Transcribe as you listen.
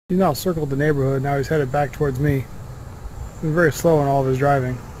He's now circled the neighborhood. Now he's headed back towards me. He's been very slow in all of his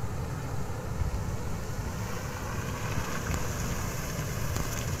driving.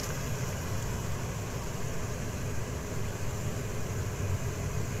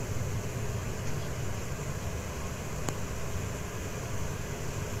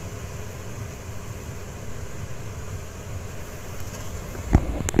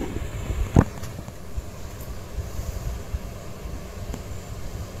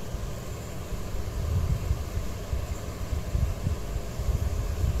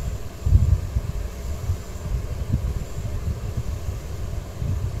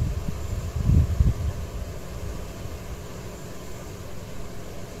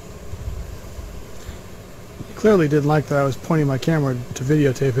 Clearly didn't like that I was pointing my camera to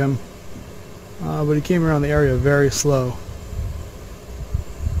videotape him, but he came around the area very slow.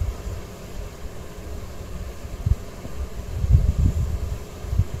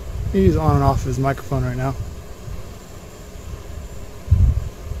 He's on and off his microphone right now.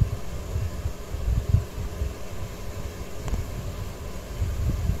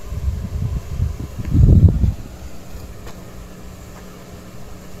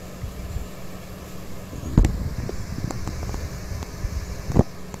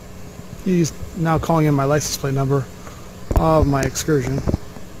 He's now calling in my license plate number of my excursion.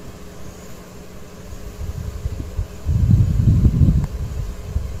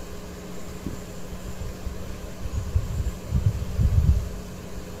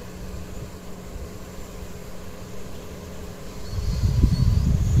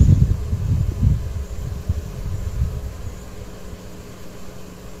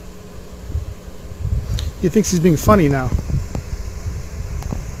 He thinks he's being funny now.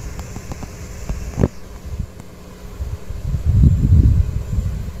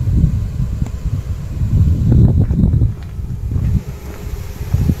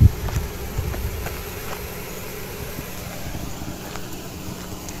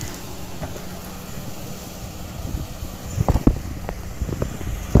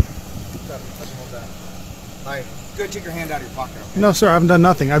 Alright, go take your hand out of your pocket, okay? No, sir, I haven't done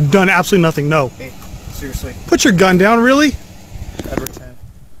nothing. I've done absolutely nothing, no. Hey, seriously. Put your gun down, really? Edward 10.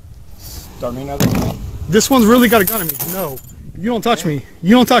 Start me another one. This one's really got a gun on me. No. You don't touch me.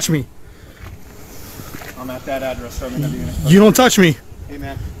 You don't touch me. I'm at that address. Start me another unit. You don't touch me. Hey,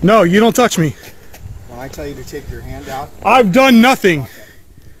 man. No, you don't touch me. When I tell you to take your hand out... I've done nothing.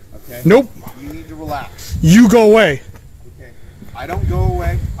 Okay? Nope. You need to relax. You go away. Okay? I don't go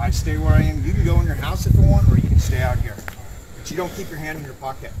away. I stay where I am. You can go in your house if you want, or you can stay out here. But you don't keep your hand in your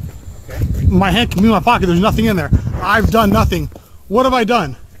pocket. Okay? My hand can be in my pocket. There's nothing in there. I've done nothing. What have I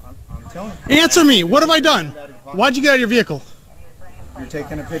done? I'm telling you. Answer me. What have I done? Why'd you get out of your vehicle? You're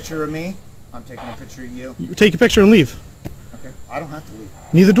taking a picture of me. I'm taking a picture of you. You take a picture and leave. Okay? I don't have to leave.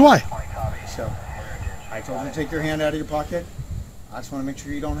 Neither do I. So, I told you to take your hand out of your pocket. I just want to make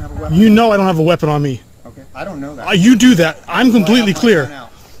sure you don't have a weapon. You know I don't have a weapon on me. Okay? I don't know that. You do that. I'm completely Well, I have my clear. gun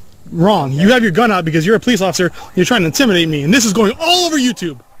out. Wrong. You have your gun out because you're a police officer. You're trying to intimidate me, and this is going all over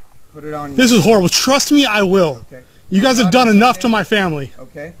YouTube. Put it on. This is horrible. Trust me, I will. Okay. You guys have done enough to my family.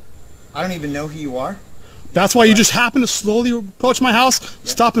 Okay. I don't even know who you are. That's why you just happen to slowly approach my house,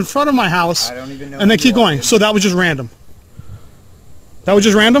 stop in front of my house, I don't even know. and then who keep you are. going. So that was just random. That was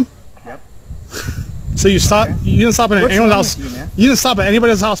just random? Yep. So you stopped. Okay. You didn't stop at What's anyone's wrong house. with you, man? You didn't stop at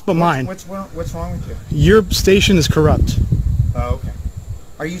anybody's house but mine. What's wrong with you? Your station is corrupt. Oh, okay.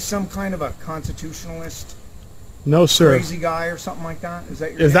 Are you some kind of a constitutionalist, No, sir. crazy guy, or something like that? Is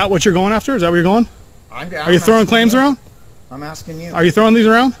that your? Is that what you're going after? Is that where you're going? I'm Are you throwing asking claims you. around? I'm asking you. Are you throwing these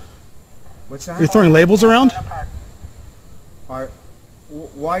around? What's Are you that? throwing labels around? Why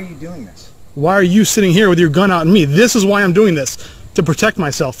are you doing this? Why are you sitting here with your gun out at me? This is why I'm doing this, to protect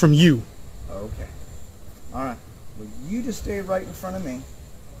myself from you. Okay. All right. Well, you just stay right in front of me,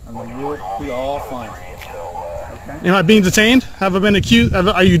 and then we'll be all fine. Okay. Am I being detained? Have I been accused?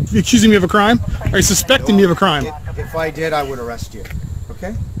 Are you accusing me of a crime? Are you suspecting me of a crime? If I did, I would arrest you.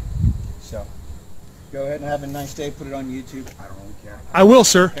 Okay? So, go ahead and have a nice day. Put it on YouTube. I don't really care. I will,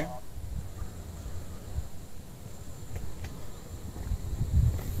 sir. Okay?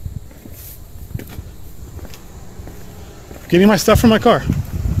 Getting my stuff from my car.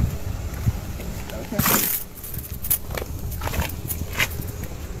 Okay.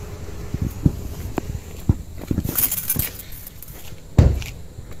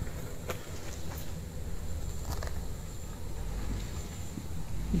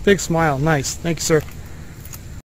 Big smile. Nice. Thank you, sir.